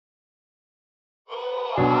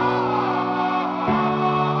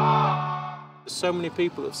so many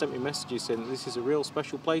people have sent me messages saying that this is a real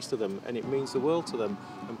special place to them and it means the world to them,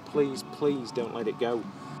 and please, please don't let it go.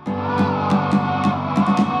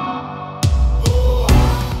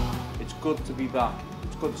 It's good to be back.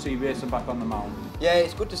 It's good to see racing back on the mount. Yeah,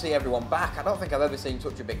 it's good to see everyone back. I don't think I've ever seen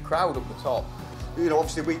such a big crowd up the top. You know,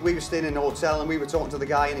 obviously we were staying in a hotel and we were talking to the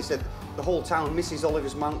guy and he said the whole town misses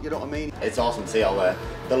Oliver's Mount, you know what I mean? It's awesome to see all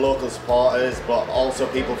the local supporters, but also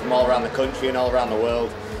people from all around the country and all around the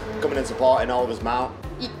world coming and supporting Oliver's Mount.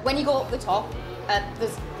 When you go up the top,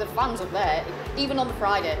 there's the fans up there, even on the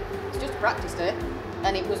Friday. It's just a practice day,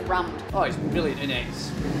 and it was rammed. Oh, it's brilliant, isn't it?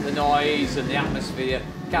 It's the noise and the atmosphere.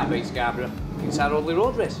 Can't beat Scarborough. It's our only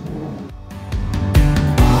road race.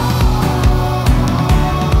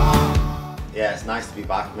 Yeah, it's nice to be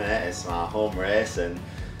back, mate. It's my home race, and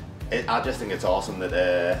I just think it's awesome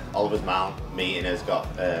that Oliver's Mount meeting has got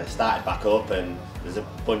started back up, and there's a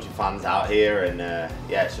bunch of fans out here, and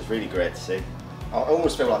yeah, it's just really great to see. I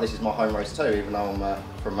almost feel like this is my home race too, even though I'm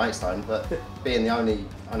from Maidstone, but being the only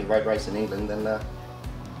road race in England, then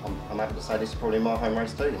I'm happy to say this is probably my home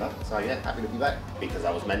race too, you know. So yeah, happy to be back. Because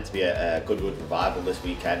I was meant to be at Goodwood Revival this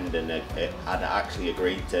weekend, and I'd actually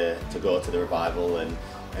agreed to go to the Revival and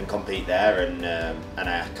compete there, and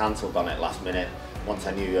I cancelled on it last minute once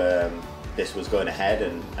I knew this was going ahead,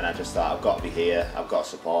 and I just thought I've got to be here, I've got to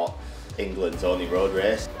support England's only road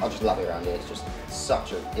race. I just love it around here. It's just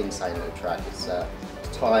such an insane little track. It's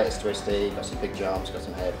tight, it's twisty, got some big jumps, got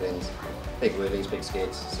some hairpins, big wheelies, big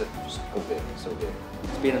skids. So just all good. It's all good.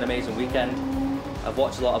 It's been an amazing weekend. I've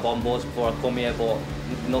watched a lot of onboards before I come here, but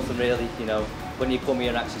nothing really, you know. When you come here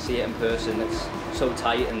and actually see it in person, it's so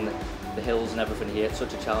tight, and the hills and everything here. It's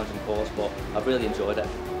such a challenging course, but I've really enjoyed it.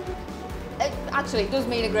 Actually, it does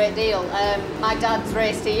mean a great deal. My dad's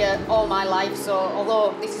raced here all my life, so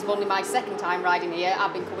although this is only my second time riding here,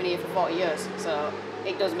 I've been coming here for 40 years, so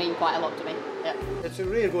it does mean quite a lot to me. Yeah. It's a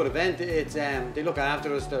real good event. It's they look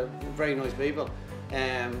after us. They're very nice people,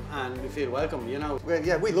 and we feel welcome. You know. Well,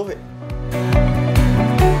 yeah, we love it.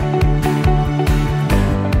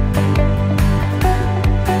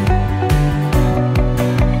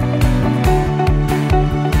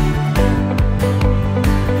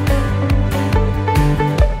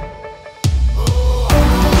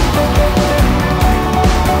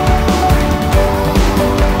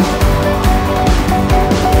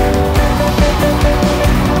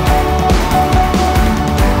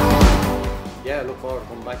 Yeah, I look forward to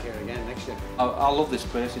coming back here again next year. I love this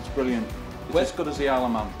place. It's brilliant. It's as good as the Isle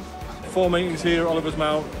of Man. 4 meetings here, Oliver's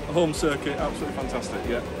Mount, home circuit, absolutely fantastic.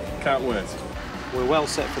 Yeah, can't wait. We're well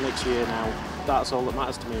set for next year now. That's all that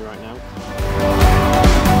matters to me right now.